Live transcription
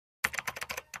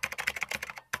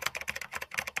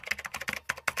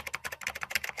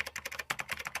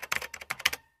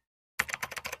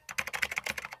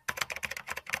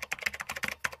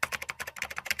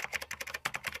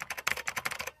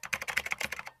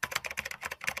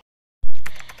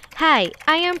Hi,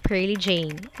 I am Pearly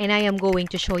Jane, and I am going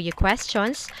to show you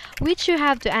questions which you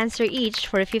have to answer each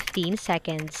for 15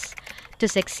 seconds. To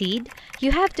succeed, you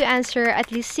have to answer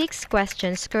at least 6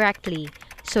 questions correctly,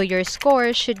 so your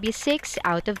score should be 6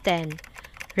 out of 10.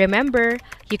 Remember,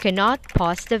 you cannot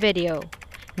pause the video.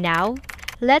 Now,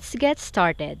 let's get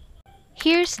started.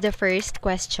 Here's the first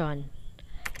question.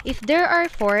 If there are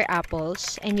 4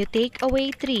 apples and you take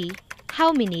away 3,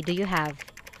 how many do you have?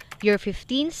 Your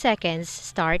 15 seconds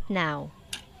start now.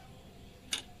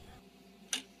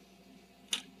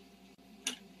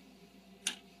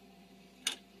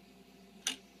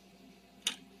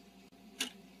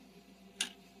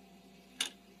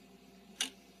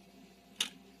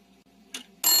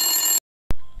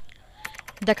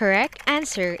 The correct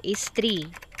answer is 3.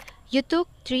 You took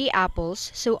 3 apples,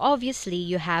 so obviously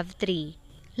you have 3.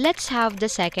 Let's have the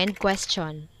second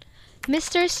question.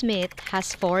 Mr. Smith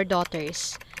has 4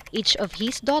 daughters. Each of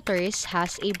his daughters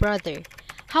has a brother.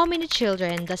 How many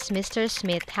children does Mr.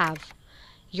 Smith have?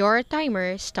 Your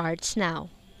timer starts now.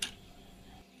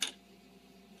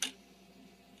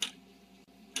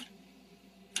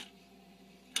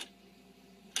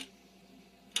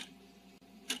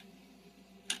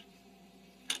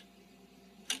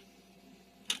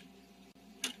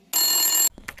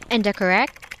 And the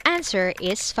correct answer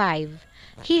is 5.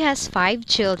 He has 5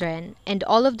 children, and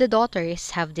all of the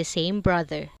daughters have the same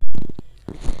brother.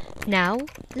 Now,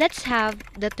 let's have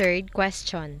the third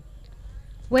question.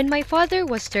 When my father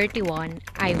was 31,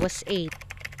 I was 8.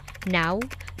 Now,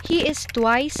 he is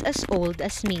twice as old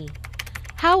as me.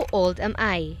 How old am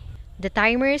I? The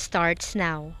timer starts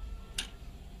now.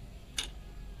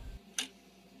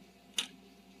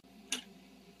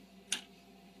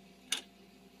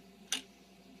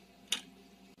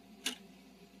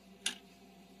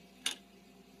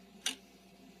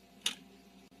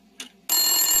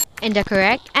 And the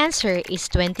correct answer is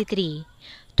 23.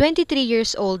 23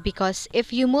 years old because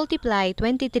if you multiply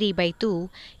 23 by 2,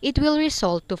 it will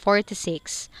result to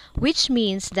 46, which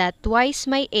means that twice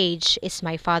my age is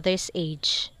my father's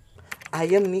age. I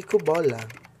am Niko Bola,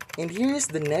 and here is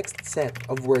the next set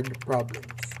of word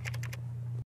problems.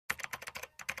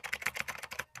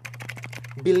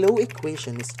 Below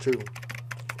equation is true.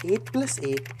 8 plus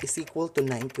 8 is equal to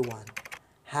 91.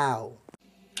 How?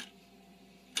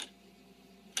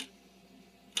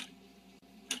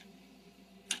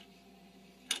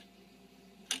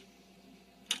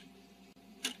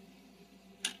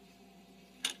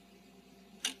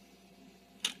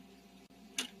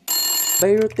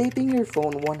 By rotating your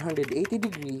phone 180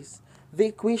 degrees, the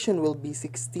equation will be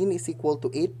 16 is equal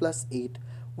to 8 plus 8,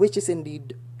 which is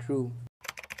indeed true.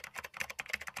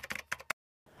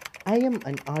 I am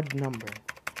an odd number.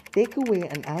 Take away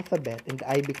an alphabet and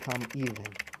I become even.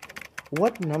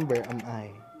 What number am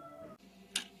I?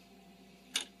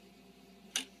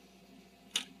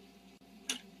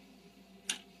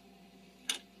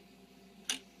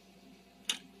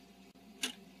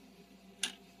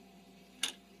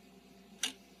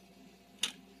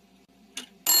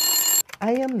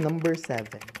 I am number 7.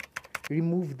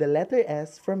 Remove the letter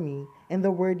S from me and the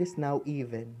word is now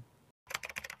even.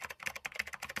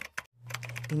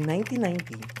 In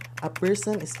 1990, a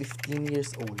person is 15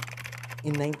 years old.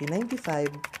 In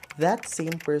 1995, that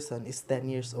same person is 10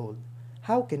 years old.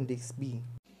 How can this be?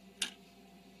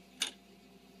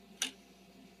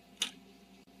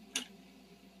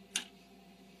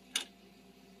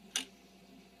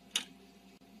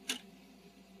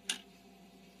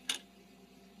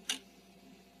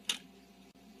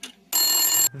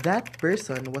 That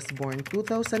person was born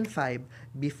 2005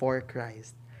 before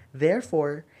Christ.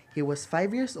 Therefore, he was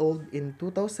 5 years old in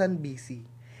 2000 BC,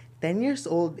 10 years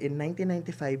old in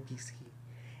 1995 BC,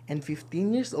 and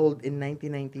 15 years old in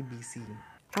 1990 BC.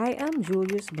 I am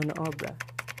Julius Bonaobra,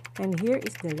 and here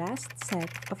is the last set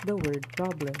of the word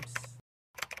problems.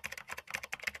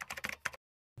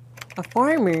 A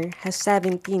farmer has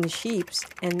 17 sheep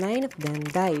and 9 of them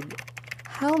died.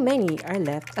 How many are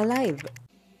left alive?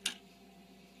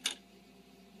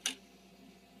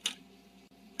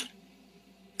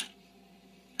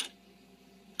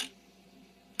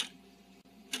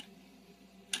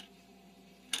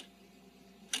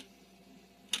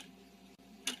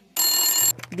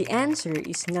 The answer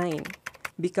is 9,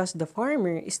 because the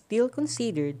farmer is still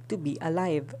considered to be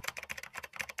alive.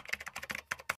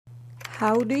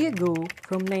 How do you go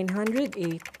from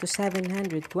 908 to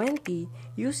 720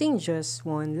 using just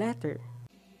one letter?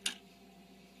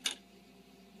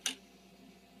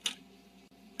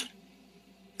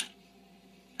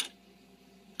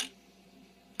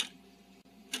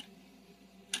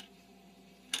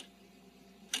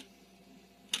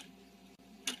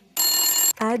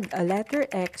 Add a letter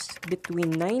X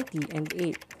between 90 and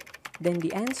 8. Then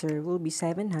the answer will be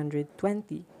 720.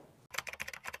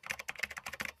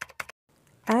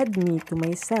 Add me to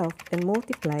myself and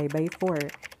multiply by 4.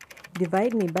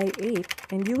 Divide me by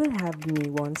 8 and you will have me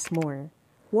once more.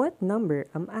 What number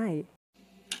am I?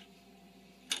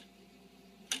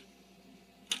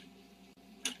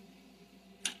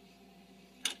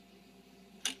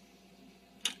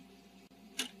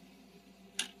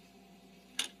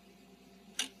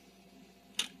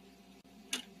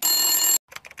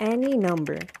 Any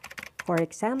number. For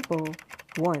example,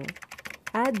 1.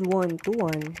 Add 1 to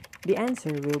 1, the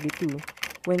answer will be 2.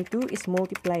 When 2 is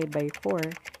multiplied by 4,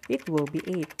 it will be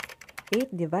 8.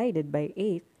 8 divided by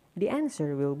 8, the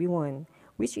answer will be 1,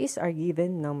 which is our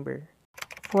given number.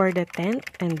 For the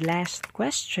 10th and last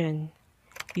question,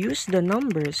 use the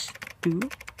numbers 2,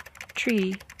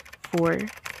 3, 4,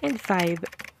 and 5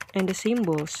 and the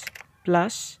symbols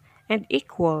plus and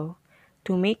equal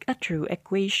to make a true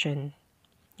equation.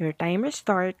 Your timer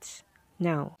starts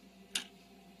now.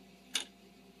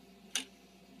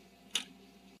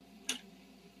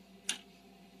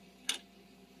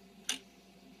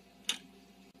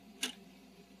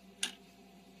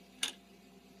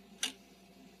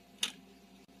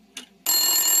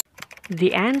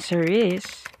 The answer is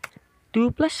 2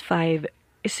 plus 5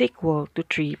 is equal to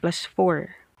 3 plus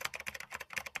 4.